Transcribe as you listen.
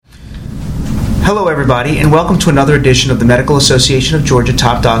Hello, everybody, and welcome to another edition of the Medical Association of Georgia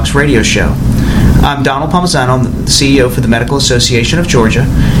Top Docs radio show. I'm Donald Palmisano. I'm the CEO for the Medical Association of Georgia,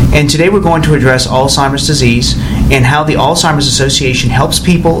 and today we're going to address Alzheimer's disease and how the Alzheimer's Association helps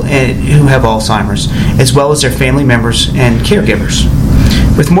people who have Alzheimer's, as well as their family members and caregivers.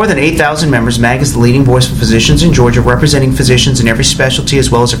 With more than 8,000 members, MAG is the leading voice for physicians in Georgia, representing physicians in every specialty as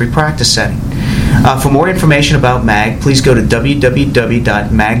well as every practice setting. For more information about MAG, please go to www.mag.org.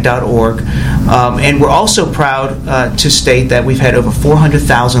 And we're also proud to state that we've had over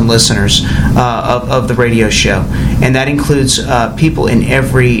 400,000 listeners of the radio show, and that includes people in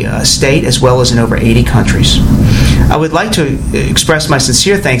every state as well as in over 80 countries. I would like to express my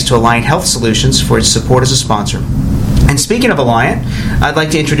sincere thanks to Alliant Health Solutions for its support as a sponsor. And speaking of Alliant, I'd like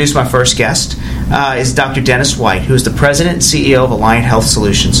to introduce my first guest, is Dr. Dennis White, who is the President and CEO of Alliant Health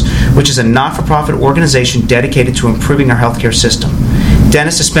Solutions, which is a not-for-profit organization dedicated to improving our healthcare system.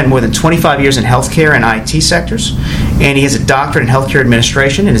 Dennis has spent more than 25 years in healthcare and IT sectors, and he has a doctorate in healthcare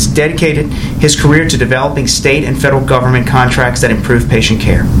administration and has dedicated his career to developing state and federal government contracts that improve patient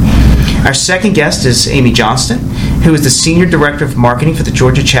care. Our second guest is Amy Johnston, who is the Senior Director of Marketing for the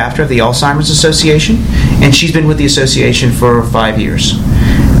Georgia chapter of the Alzheimer's Association, and she's been with the association for 5 years.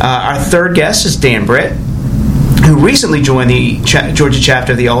 Our third guest is Dan Britt, who recently joined the Georgia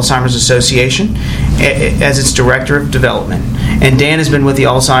chapter of the Alzheimer's Association as its Director of Development. And Dan has been with the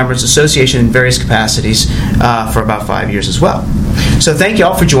Alzheimer's Association in various capacities for about 5 years as well. So thank you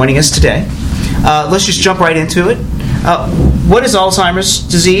all for joining us today. Let's just jump right into it. What is Alzheimer's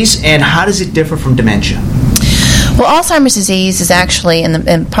disease, and how does it differ from dementia? Well, Alzheimer's disease is actually,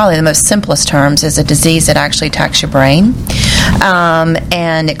 in probably the most simplest terms, is a disease that actually attacks your brain,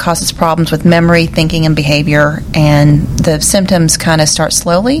 and it causes problems with memory, thinking, and behavior, and the symptoms kind of start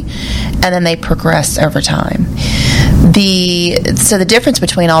slowly, and then they progress over time. So the difference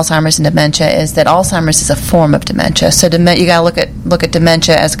between Alzheimer's and dementia is that Alzheimer's is a form of dementia. So you got to look at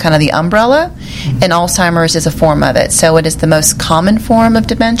dementia as kind of the umbrella, and Alzheimer's is a form of it. So it is the most common form of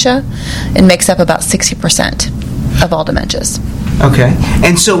dementia. It makes up about 60% of all dementias. Okay.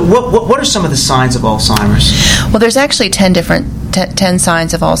 And so what are some of the signs of Alzheimer's? Well, there's actually 10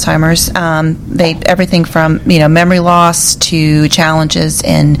 signs of Alzheimer's. Everything from memory loss to challenges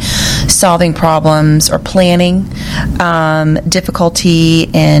in solving problems or planning, difficulty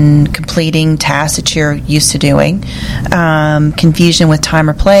in completing tasks that you're used to doing, confusion with time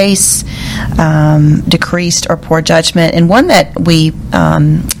or place, decreased or poor judgment, and one that we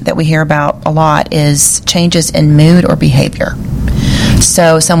hear about a lot is changes in mood or behavior.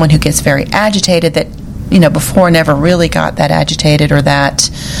 So someone who gets very agitated that before never really got that agitated or that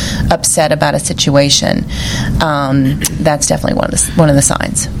upset about a situation, that's definitely one of the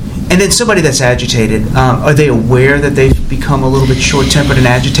signs. And then somebody that's agitated, are they aware that they've become a little bit short-tempered and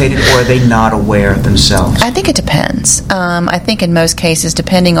agitated, or are they not aware themselves? I think it depends. I think in most cases,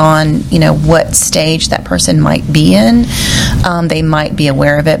 depending on what stage that person might be in, they might be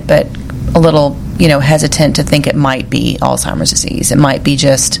aware of it, but a little hesitant to think it might be Alzheimer's disease. It might be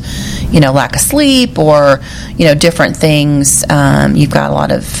just lack of sleep or different things. You've got a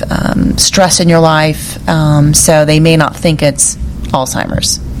lot of stress in your life, so they may not think it's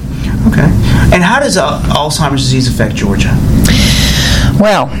Alzheimer's. Okay. And how does Alzheimer's disease affect Georgia?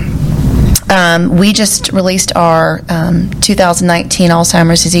 Well, we just released our 2019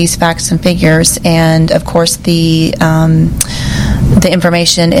 Alzheimer's disease facts and figures, and of course the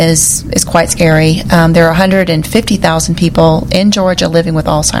information is quite scary. There are 150,000 people in Georgia living with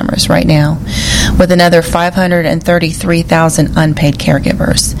Alzheimer's right now, with another 533,000 unpaid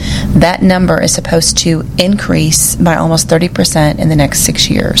caregivers. That number is supposed to increase by almost 30% in the next 6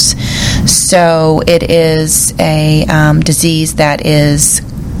 years. So it is a disease that is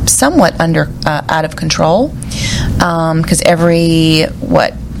somewhat out of control, because every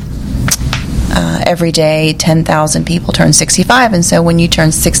day 10,000 people turn 65, and so when you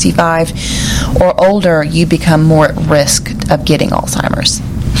turn 65 or older, you become more at risk of getting Alzheimer's.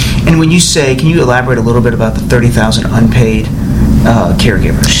 And when you say, can you elaborate a little bit about the 30,000 unpaid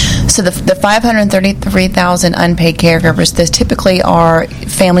caregivers? So the 533,000 unpaid caregivers, those typically are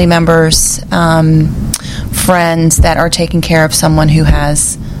family members, friends that are taking care of someone who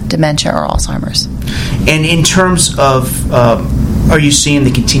has dementia or Alzheimer's. And in terms of, are you seeing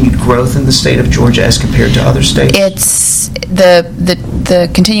the continued growth in the state of Georgia as compared to other states? It's the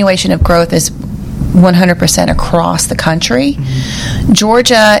continuation of growth is 100% across the country. Mm-hmm.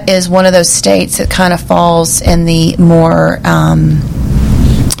 Georgia is one of those states that kind of falls in the more,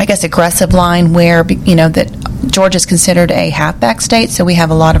 aggressive line where, that Georgia is considered a halfback state, so we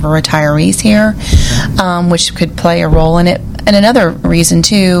have a lot of retirees here, which could play a role in it. and another reason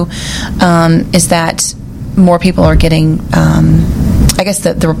too is that more people are getting, I guess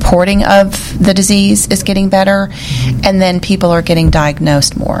the reporting of the disease is getting better, and then people are getting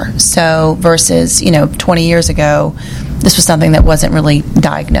diagnosed more. So versus 20 years ago, this was something that wasn't really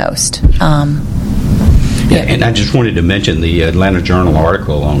diagnosed. And I just wanted to mention the Atlanta Journal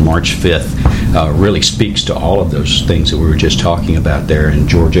article on March 5th really speaks to all of those things that we were just talking about there in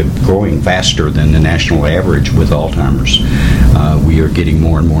Georgia, growing faster than the national average with Alzheimer's. We are getting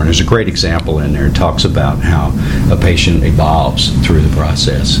more and more, and there's a great example in there. It talks about how a patient evolves through the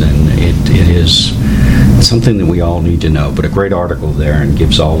process, and it is something that we all need to know. But a great article there, and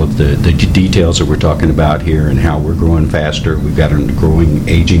gives all of the details that we're talking about here and how we're growing faster. We've got a growing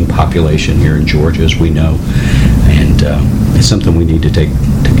aging population here in Georgia, as we know, and it's something we need to take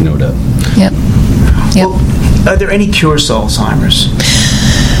note of. Yep. Well, are there any cures to Alzheimer's?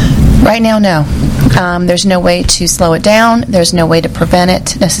 Right now, no. There's no way to slow it down. There's no way to prevent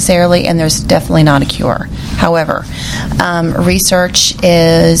it necessarily, and there's definitely not a cure. However, research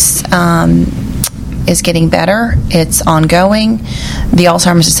is getting better. It's ongoing. The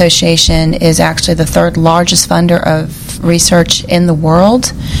Alzheimer's Association is actually the third largest funder of research in the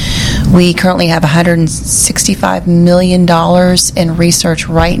world. We currently have $165 million in research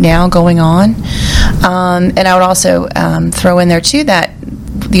right now going on. And I would also throw in there, too, that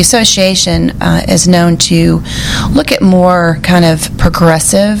the association is known to look at more kind of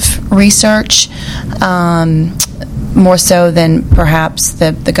progressive research, more so than perhaps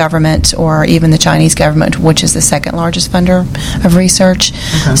the government or even the Chinese government, which is the second largest funder of research.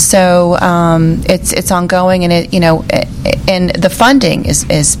 Okay. So it's ongoing, and and the funding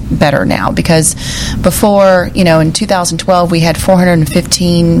is better now, because before, in 2012 we had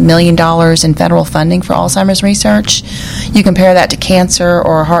 $415 million in federal funding for Alzheimer's research. You compare that to cancer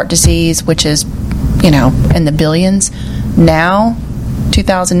or heart disease, which is in the billions. Now,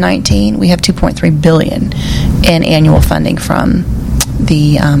 2019, we have $2.3 billion in annual funding from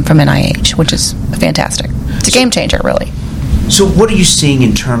the from NIH, which is fantastic. It's a game changer, really. So what are you seeing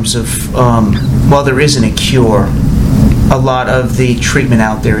in terms of, while there isn't a cure, a lot of the treatment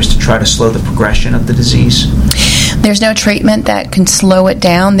out there is to try to slow the progression of the disease? There's no treatment that can slow it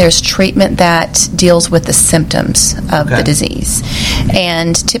down. There's treatment that deals with the symptoms of the disease.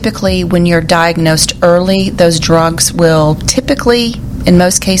 And typically, when you're diagnosed early, those drugs will typically, in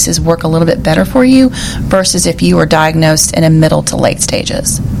most cases, work a little bit better for you versus if you were diagnosed in a middle to late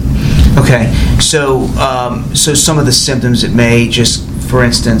stages. Okay. So some of the symptoms, it may just, for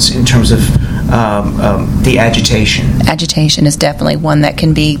instance, in terms of the agitation. Agitation is definitely one that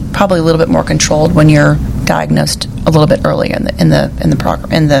can be probably a little bit more controlled when you're diagnosed a little bit earlier in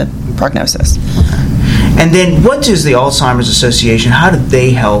the prognosis. Okay. And then, what does the Alzheimer's Association? How do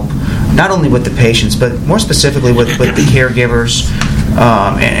they help, not only with the patients, but more specifically with the caregivers,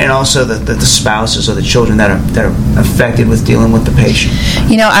 and also the spouses or the children that are affected with dealing with the patient?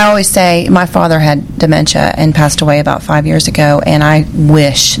 I always say my father had dementia and passed away about 5 years ago, and I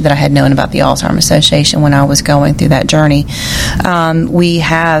wish that I had known about the Alzheimer's Association when I was going through that journey. We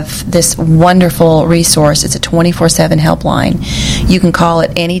have this wonderful resource. It's a 24/7 helpline. You can call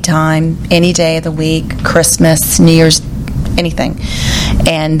it any time, any day of the week, Christmas, New Year's, anything.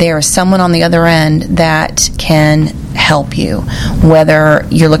 And there is someone on the other end that can help you, whether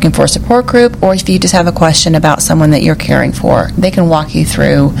you're looking for a support group or if you just have a question about someone that you're caring for. They can walk you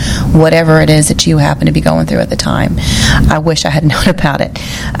through whatever it is that you happen to be going through at the time. I wish I had known about it.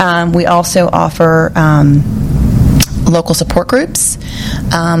 We also offer local support groups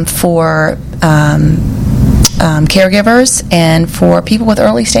for caregivers and for people with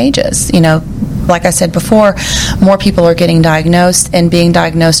early stages. Like I said before, more people are getting diagnosed and being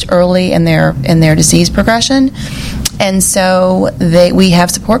diagnosed early in their disease progression. And so we have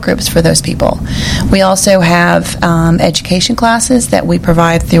support groups for those people. We also have education classes that we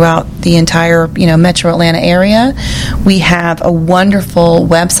provide throughout the entire Metro Atlanta area. We have a wonderful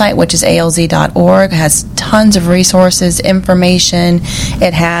website, which is alz.org. It has tons of resources, information.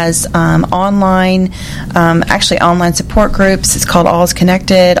 It has online support groups. It's called All's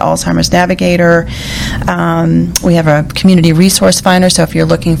Connected, Alzheimer's Navigator. We have a community resource finder, so if you're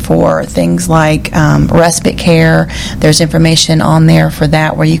looking for things like respite care, there's information on there for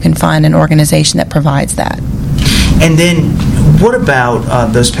that, where you can find an organization that provides that. And then, what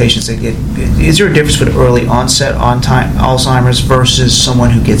about those patients that get? Is there a difference with early onset on-time Alzheimer's versus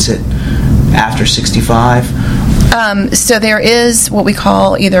someone who gets it after 65? So there is what we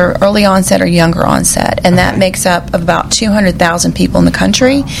call either early onset or younger onset, and that makes up of about 200,000 people in the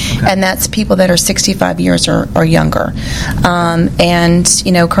country, and that's people that are 65 years or younger. And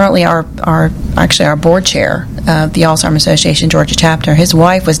currently our board chair of the Alzheimer's Association Georgia chapter, his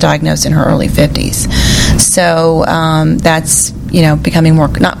wife was diagnosed in her early 50s. So that's becoming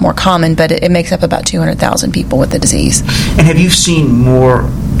not more common, but it makes up about 200,000 people with the disease. And have you seen more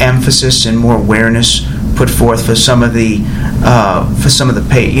emphasis and more awareness put forth for some of the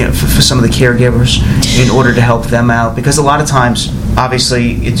caregivers in order to help them out? Because a lot of times,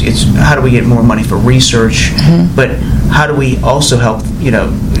 obviously, it's how do we get more money for research, but how do we also help?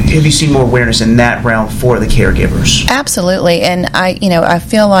 Have you seen more awareness in that realm for the caregivers? Absolutely, and I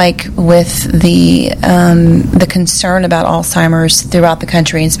feel like with the concern about Alzheimer's throughout the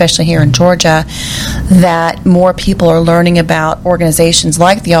country, and especially here in Georgia, that more people are learning about organizations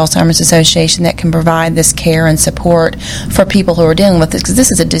like the Alzheimer's Association that can provide this care and support for people who are dealing with this. Because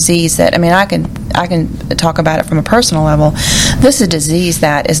this is a disease that I can talk about it from a personal level. This is a disease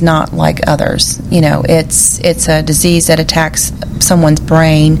that is not like others. It's a disease that attacks someone's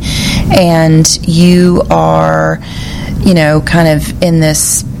brain, and you are, kind of in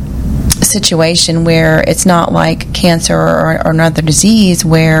this situation where it's not like cancer or another disease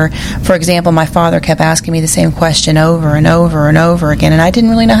where, for example, my father kept asking me the same question over and over and over again, and I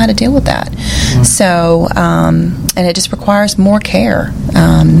didn't really know how to deal with that. So, and it just requires more care.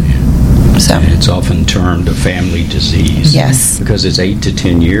 So it's often termed a family disease. Yes. Because it's 8 to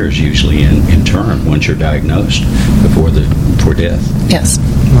 10 years usually in term once you're diagnosed before death. Yes.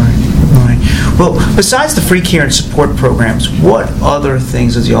 Right. Well, besides the free care and support programs, what other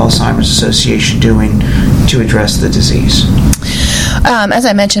things is the Alzheimer's Association doing to address the disease? As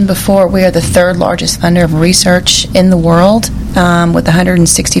I mentioned before, we are the third largest funder of research in the world, with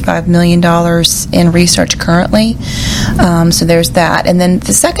 $165 million in research currently. So there's that. And then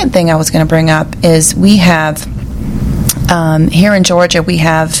the second thing I was going to bring up is we have, here in Georgia, we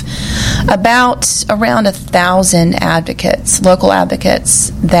have around 1,000 advocates, local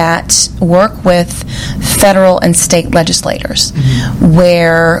advocates, that work with federal and state legislators,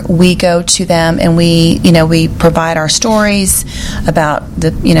 where we go to them and we provide our stories about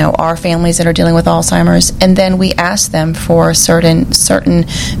our families that are dealing with Alzheimer's, and then we ask them for a certain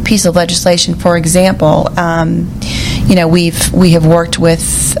piece of legislation. For example, we have worked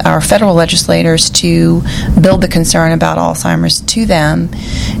with our federal legislators to build the concern about Alzheimer's to them,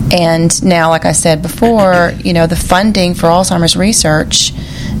 and now, like I said before, the funding for Alzheimer's research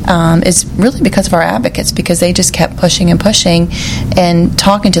is really because of our advocates, because they just kept pushing and pushing and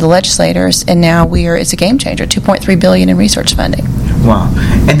talking to the legislators, and now it's a game changer, $2.3 billion in research funding. Wow.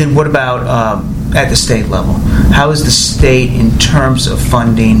 And then what about at the state level? How is the state in terms of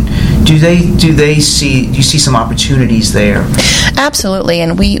funding? Do you see some opportunities there? Absolutely,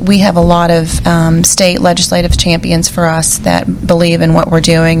 and we have a lot of state legislative champions for us that believe in what we're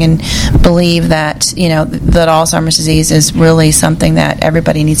doing and believe that that Alzheimer's disease is really something that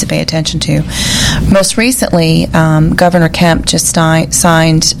everybody needs to pay attention to. Most recently, Governor Kemp just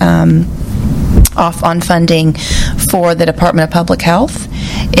signed off on funding for the Department of Public Health.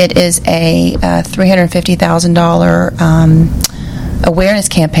 It is a $350,000 awareness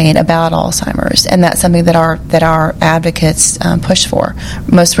campaign about Alzheimer's, and that's something that our advocates push for.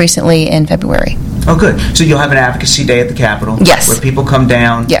 Most recently in February. Oh, good. So you'll have an advocacy day at the Capitol. Yes. Where people come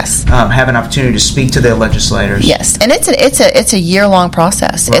down. Yes. Have an opportunity to speak to their legislators. Yes, and it's a year-long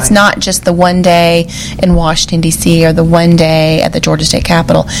process. Right. It's not just the one day in Washington, D.C. or the one day at the Georgia State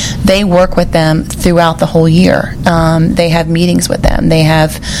Capitol. They work with them throughout the whole year. They have meetings with them. They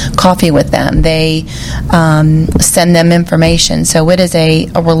have coffee with them. They send them information. So it is a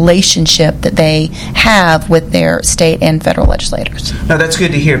relationship that they have with their state and federal legislators. No, that's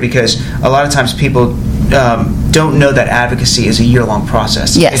good to hear, because a lot of times people don't know that advocacy is a year-long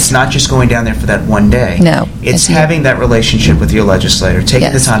process. Yes. It's not just going down there for that one day. No. It's having that relationship with your legislator,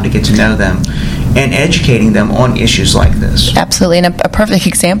 taking the time to get to know them, and educating them on issues like this. Absolutely, and a perfect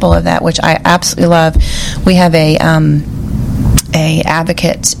example of that, which I absolutely love, we have a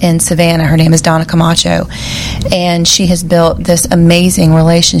advocate in Savannah. Her name is Donna Camacho, and she has built this amazing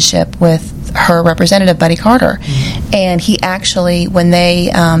relationship with her representative, Buddy Carter. And he actually, when they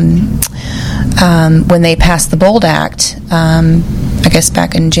passed the BOLD Act, I guess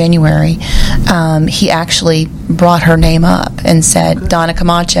back in January, he actually brought her name up and said, Donna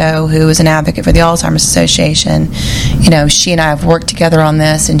Camacho, who is an advocate for the Alzheimer's Association, she and I have worked together on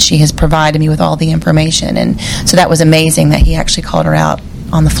this, and she has provided me with all the information. And so that was amazing that he actually called her out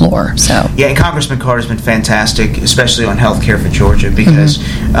on the floor. So yeah, and Congressman Carter's been fantastic, especially on health care for Georgia, because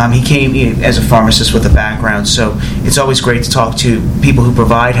he came as a pharmacist with a background, so it's always great to talk to people who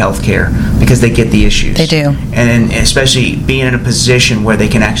provide health care because they get the issues. They do. And especially being in a position where they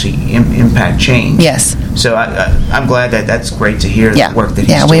can actually impact change. Yes. So I'm glad that's great to hear, the work that he's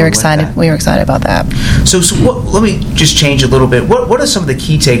doing. Yeah, we were excited. We were excited about that. So let me just change a little bit. What are some of the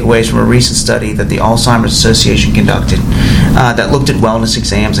key takeaways from a recent study that the Alzheimer's Association conducted that looked at wellness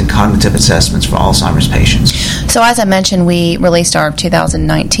exams and cognitive assessments for Alzheimer's patients? So as I mentioned, we released our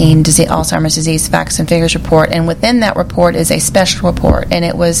 2019 Alzheimer's disease facts and figures report, and within that report is a special report, and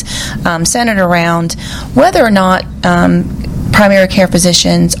it was centered around whether or not primary care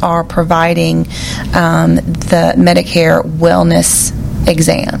physicians are providing the Medicare wellness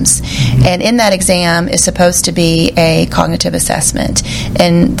exams. And in that exam is supposed to be a cognitive assessment.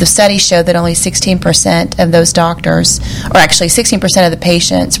 And the study showed that only 16% of those doctors, or actually 16% of the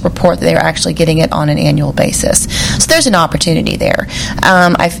patients, report that they're actually getting it on an annual basis. So there's an opportunity there.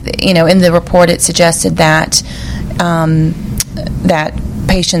 In the report it suggested that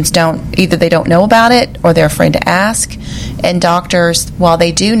patients either they don't know about it or they're afraid to ask. And doctors, while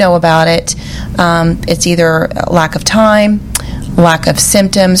they do know about it, it's either lack of time, lack of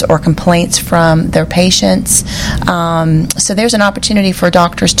symptoms, or complaints from their patients. So there's an opportunity for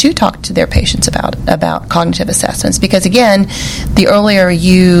doctors to talk to their patients about cognitive assessments, because again, the earlier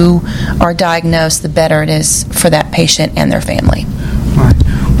you are diagnosed, the better it is for that patient and their family. Right.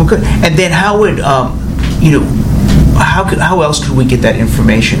 Well, good. And then how would how else could we get that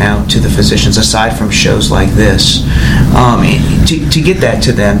information out to the physicians aside from shows like this, to get that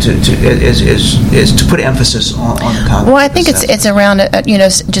to them is to put emphasis on the cognitive? Well, I think it's around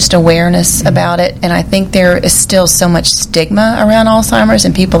just awareness about it, and I think there is still so much stigma around Alzheimer's,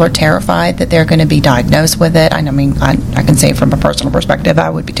 and people are terrified that they're going to be diagnosed with it. I mean, I can say from a personal perspective, I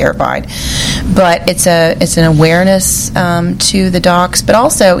would be terrified, but it's an awareness to the docs, but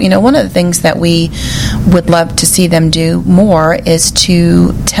also one of the things that we would love to see them do more is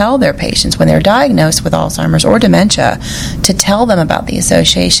to tell their patients when they're diagnosed with Alzheimer's or dementia, to tell them about the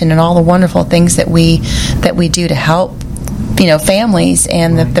association and all the wonderful things that we do to help families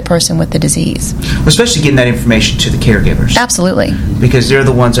and the person with the disease. Especially getting that information to the caregivers. Absolutely. Because they're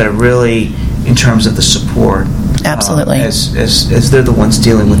the ones that are really, in terms of the support, absolutely, as they're the ones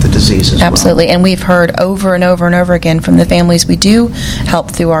dealing with the disease as absolutely. Well. And we've heard over and over and over again from the families we do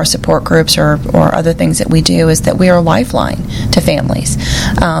help through our support groups or other things that we do, is that we are a lifeline to families,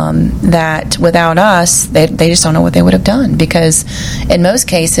 that without us they just don't know what they would have done, because in most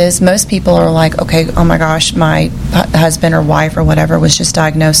cases most people are like, okay, oh my gosh, my husband or wife or whatever was just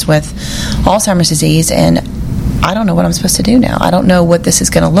diagnosed with Alzheimer's disease, and I don't know what I'm supposed to do now. I don't know what this is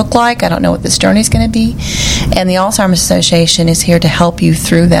going to look like. I don't know what this journey is going to be. And the Alzheimer's Association is here to help you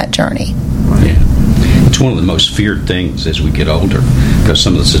through that journey. Yeah. It's one of the most feared things as we get older, because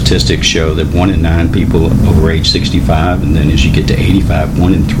some of the statistics show that 1 in 9 people over age 65, and then as you get to 85,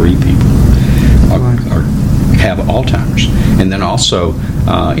 1 in 3 people have Alzheimer's. And then also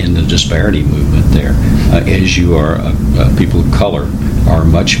in the disparity movement there, as you are people of color are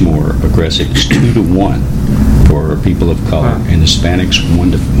much more aggressive. It's 2 to 1 for people of color, and Hispanics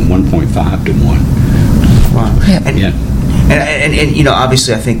 1.5 to 1. Wow. Yep. And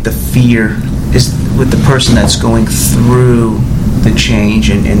obviously I think the fear is with the person that's going through the change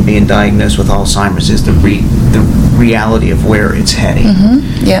and being diagnosed with Alzheimer's is the reality of where it's heading.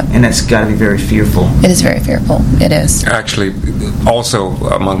 Mm-hmm. Yeah. And that's got to be very fearful. It is very fearful. It is. Actually, also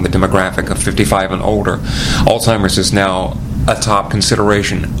among the demographic of 55 and older, Alzheimer's is now a top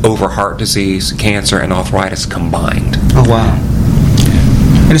consideration over heart disease, cancer, and arthritis combined. Oh, wow.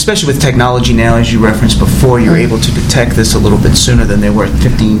 And especially with technology now, as you referenced before, you're able to detect this a little bit sooner than they were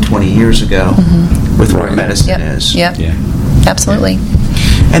 15, 20 years ago with where medicine is. Yep. Yeah. Absolutely.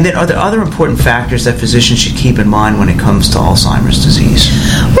 And then are there other important factors that physicians should keep in mind when it comes to Alzheimer's disease?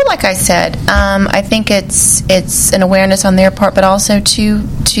 Well, like I said, I think it's an awareness on their part, but also to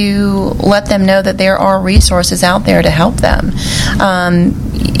let them know that there are resources out there to help them.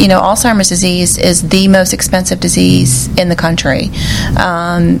 Alzheimer's disease is the most expensive disease in the country.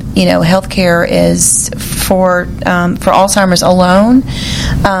 Healthcare is for Alzheimer's alone,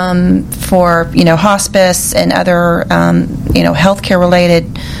 for hospice and other healthcare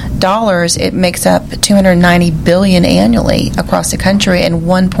related dollars, it makes up $290 billion annually across the country and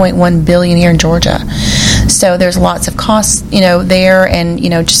 $1.1 billion here in Georgia. So there's lots of costs, there, and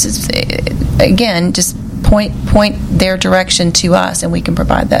just point their direction to us, and we can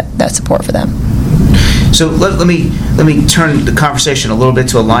provide that support for them. So let me turn the conversation a little bit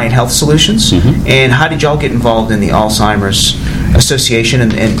to Alliant Health Solutions. Mm-hmm. And how did y'all get involved in the Alzheimer's association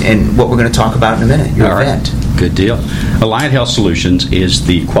and what we're going to talk about in a minute, your event. Good deal. Alliant Health Solutions is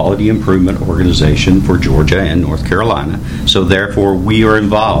the quality improvement organization for Georgia and North Carolina. So therefore, we are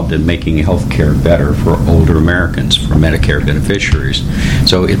involved in making health care better for older Americans, for Medicare beneficiaries.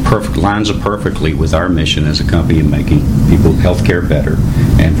 So it lines up perfectly with our mission as a company in making people health care better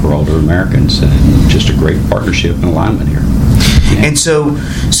and for older Americans. And just a great partnership and alignment here. Yeah. And so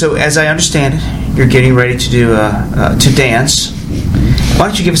as I understand it, you're getting ready to do to dance. Why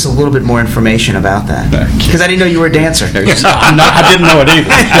don't you give us a little bit more information about that? Because I didn't know you were a dancer. I didn't know it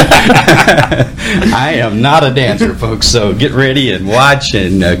either. I am not a dancer, folks, so get ready and watch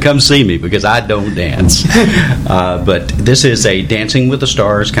and come see me because I don't dance. But this is a Dancing with the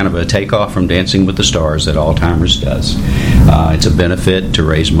Stars, kind of a takeoff from Dancing with the Stars that Alzheimer's does. It's a benefit to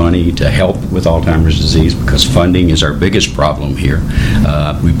raise money to help with Alzheimer's disease because funding is our biggest problem here.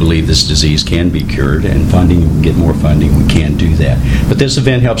 We believe this disease can be cured, and funding, we can get more funding, we can do that. But this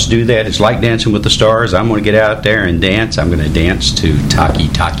event helps do that. It's like Dancing with the Stars. I'm going to get out there and dance. I'm going to dance to Taki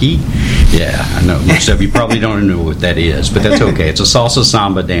Taki. Yeah, I know most of you probably don't know what that is, but that's okay. It's a salsa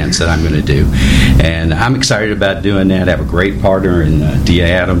samba dance that I'm going to do. And I'm excited about doing that. I have a great partner in Dia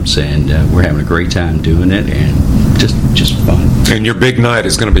Adams, and we're having a great time doing it, and just fun. And your big night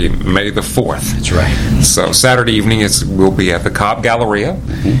is going to be May the 4th. That's right. So Saturday evening we'll be at the Cobb Galleria,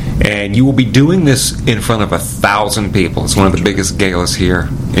 and you will be doing this in front of 1,000 people. It's one of the biggest galas here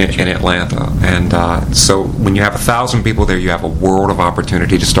in Atlanta. And so when you have 1,000 people there, you have a world of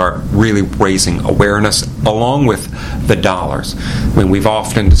opportunity to start really raising awareness along with the dollars. When we've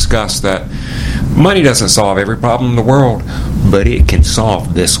often discussed that money doesn't solve every problem in the world, but it can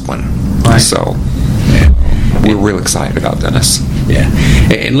solve this one. Right. So we're real excited about Dennis. Yeah,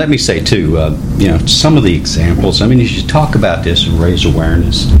 and let me say too, some of the examples. I mean, as you talk about this and raise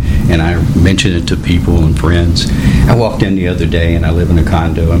awareness, and I mention it to people and friends. I walked in the other day, and I live in a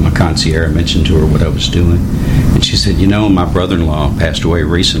condo, and my concierge mentioned to her what I was doing, and she said, my brother-in-law passed away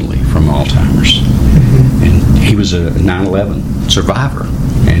recently from Alzheimer's, and he was a 9/11 survivor.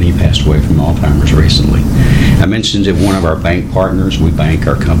 And he passed away from Alzheimer's recently. I mentioned it one of our bank partners. We bank,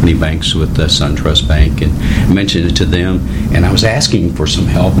 our company banks with SunTrust Bank, and I mentioned it to them. And I was asking for some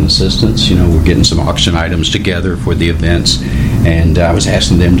help and assistance. We're getting some auction items together for the events, and I was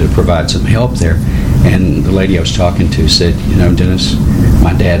asking them to provide some help there. And the lady I was talking to said, Dennis,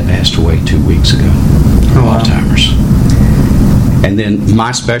 my dad passed away 2 weeks ago from Alzheimer's. And then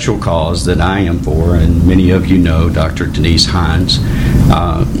my special cause that I am for, and many of you know, Dr. Denise Hines,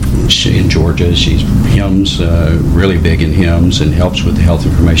 in Georgia. She's hymns, really big in hymns, and helps with the Health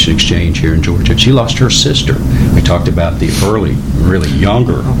Information Exchange here in Georgia. She lost her sister. We talked about the early, really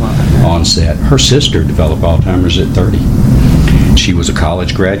younger onset. Her sister developed Alzheimer's at 30. She was a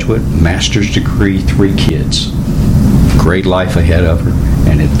college graduate, master's degree, 3 kids. Great life ahead of her.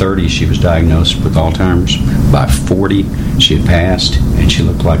 And at 30, she was diagnosed with Alzheimer's. By 40, she had passed, and she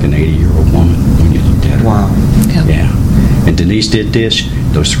looked like an 80-year-old woman when you looked at her. Wow. Yeah. And Denise did this.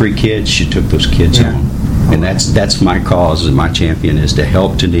 Those 3 kids, she took those kids home. And that's my cause and my champion is to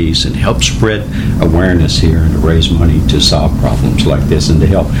help Denise and help spread awareness here and to raise money to solve problems like this and to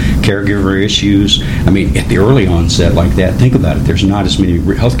help caregiver issues. I mean, at the early onset like that, think about it. There's not as many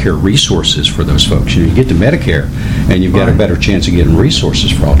healthcare resources for those folks. You get to Medicare and you've got a better chance of getting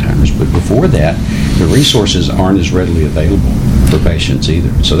resources for Alzheimer's. But before that, the resources aren't as readily available for patients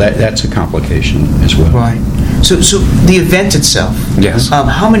either. So that's a complication as well. Right. So the event itself. Yes.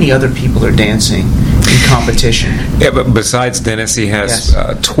 How many other people are dancing in competition? Yeah, but besides Dennis, he has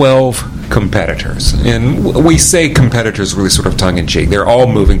 12 competitors. And we say competitors really sort of tongue-in-cheek. They're all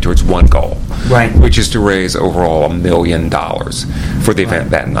moving towards one goal, right, which is to raise overall $1 million for the event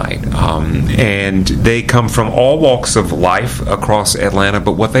that night. And they come from all walks of life across Atlanta,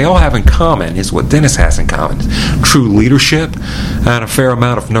 but what they all have in common is what Dennis has in common. True leadership and a fair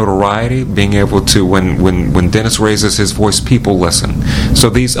amount of notoriety, being able to, when Dennis raises his voice, people listen. So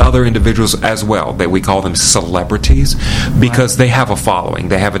these other individuals as well, that we call them celebrities, because they have a following.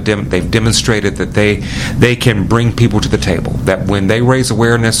 They've demonstrated that they can bring people to the table, that when they raise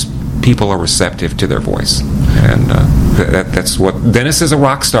awareness, people are receptive to their voice. And that's what Dennis is. A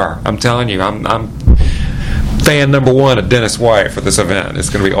rock star. I'm telling you, I'm fan number 1 of Dennis White for this event. It's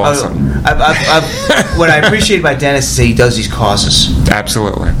going to be awesome. What I appreciate about Dennis is that he does these causes.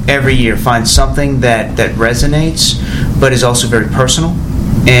 Absolutely. Every year, finds something that resonates, but is also very personal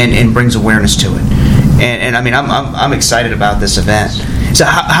and brings awareness to it. And I mean, I'm excited about this event. So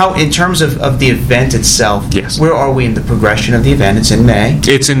how in terms of the event itself, yes. Where are we in the progression of the event? It's in May.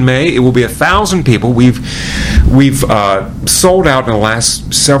 It's in May. It will be 1,000 people. We've sold out in the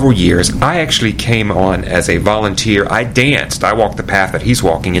last several years. I actually came on as a volunteer. I danced. I walked the path that he's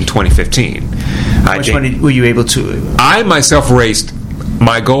walking in 2015. How much money were you able to? I myself raised,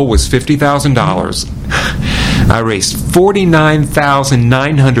 my goal was $50,000. I raised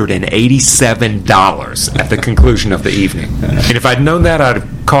 $49,987 at the conclusion of the evening. And if I'd known that, I'd have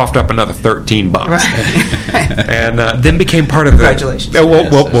coughed up another $13. Right. And then became part of the... Congratulations.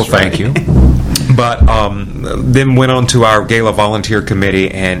 Well, thank you. But then went on to our Gala Volunteer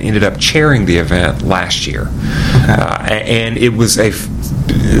Committee and ended up chairing the event last year. Okay. And it was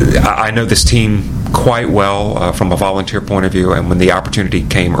I know this team quite well from a volunteer point of view, and when the opportunity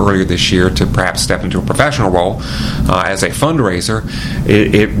came earlier this year to perhaps step into a professional role as a fundraiser,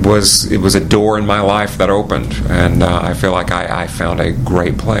 it was a door in my life that opened, and I feel like I found a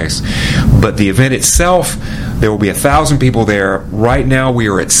great place. But the event itself, there will be 1,000 people there. Right now we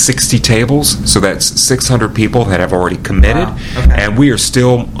are at 60 tables, so that's 600 people that have already committed. Wow. Okay. And we are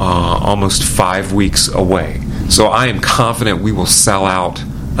still almost 5 weeks away. So I am confident we will sell out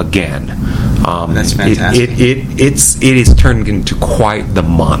again. That's fantastic. It is turned into quite the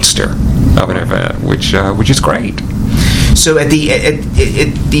monster of an event, which is great. So at the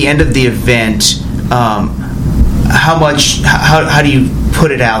end of the event, how do you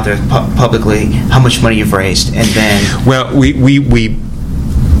put it out there publicly? How much money you've raised, and then? Well, we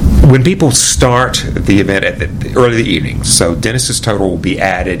when people start the event at the early in the evening, so Dennis's total will be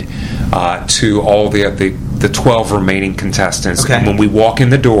added to all the 12 remaining contestants. Okay. And when we walk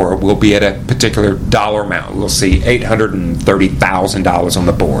in the door, we'll be at a particular dollar amount. We'll see $830,000 on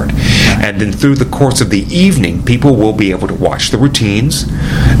the board. And then through the course of the evening, people will be able to watch the routines.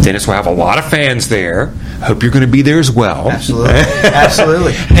 Dennis will have a lot of fans there. Hope you're going to be there as well. Absolutely.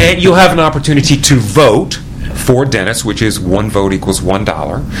 Absolutely. And you'll have an opportunity to vote for Dennis, which is one vote equals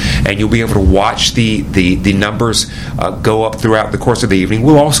 $1, and you'll be able to watch the numbers go up throughout the course of the evening.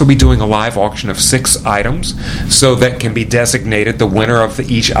 We'll also be doing a live auction of 6 items, so that can be designated. The winner of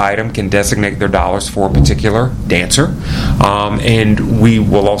each item can designate their dollars for a particular dancer, and we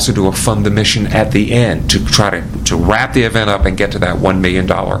will also do a fund the mission at the end to try to wrap the event up and get to that $1 million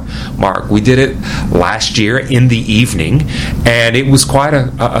mark. We did it last year in the evening, and it was quite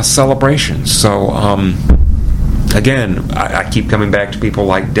a celebration. So again, I keep coming back to people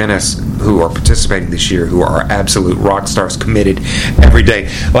like Dennis who are participating this year, who are absolute rock stars, committed every day.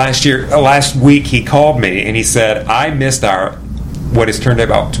 Last week, he called me and he said, I missed what has turned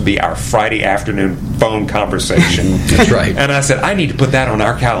out to be our Friday afternoon phone conversation. That's right. And I said, I need to put that on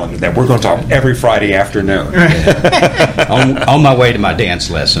our calendar, that we're going to talk every Friday afternoon. on my way to my dance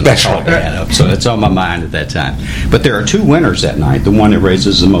lesson. That's right. Up, so it's on my mind at that time. But there are 2 winners that night, the one that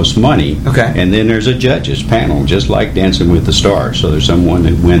raises the most money. Okay. And then there's a judges panel, just like Dancing with the Stars. So there's someone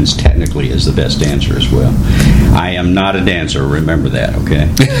that wins technically as the best dancer as well. I am not a dancer, remember that, okay?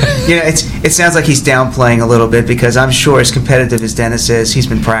 It sounds like he's downplaying a little bit, because I'm sure as competitive as Dennis is, he's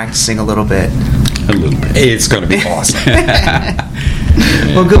been practicing a little bit. A little bit. It's going to be awesome.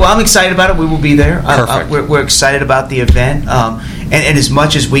 Well, good. Well, I'm excited about it. We will be there. Perfect. We're excited about the event, and as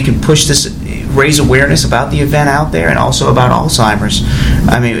much as we can push this, raise awareness about the event out there, and also about Alzheimer's.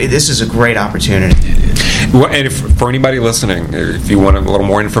 I mean, this is a great opportunity. Well, and for anybody listening, if you want a little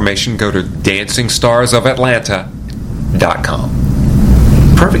more information, go to DancingStarsOfAtlanta.com.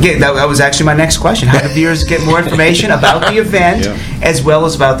 Perfect. Yeah, that was actually my next question. How do viewers get more information about the event, as well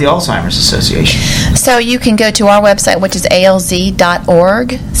as about the Alzheimer's Association? So you can go to our website, which is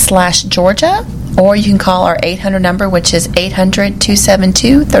alz.org/Georgia, or you can call our 800 number, which is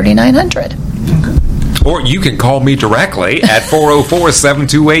 800-272-3900. Okay. Or you can call me directly at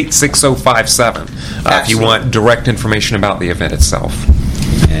 404-728-6057 if you want direct information about the event itself.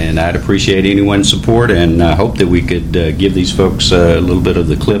 And I'd appreciate anyone's support, and I hope that we could give these folks a little bit of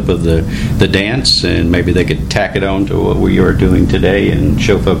the clip of the dance, and maybe they could tack it on to what we are doing today and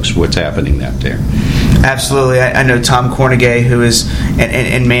show folks what's happening out there. Absolutely. I know Tom Cornegay, who is,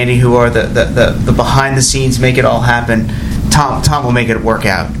 and Mandy, who are the behind the scenes, make it all happen. Tom will make it work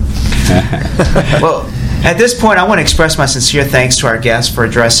out. Well, at this point, I want to express my sincere thanks to our guests for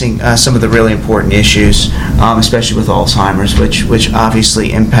addressing some of the really important issues, especially with Alzheimer's, which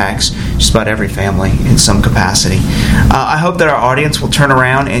obviously impacts just about every family in some capacity. I hope that our audience will turn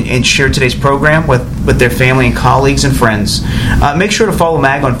around and share today's program with their family and colleagues and friends. Make sure to follow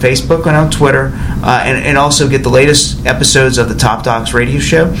MAG on Facebook and on Twitter, and also get the latest episodes of the Top Docs radio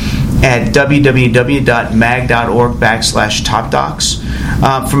show at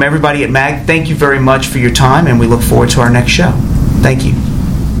www.mag.org/TopDocs. From everybody at MAG, thank you very much for your time, and we look forward to our next show. Thank you.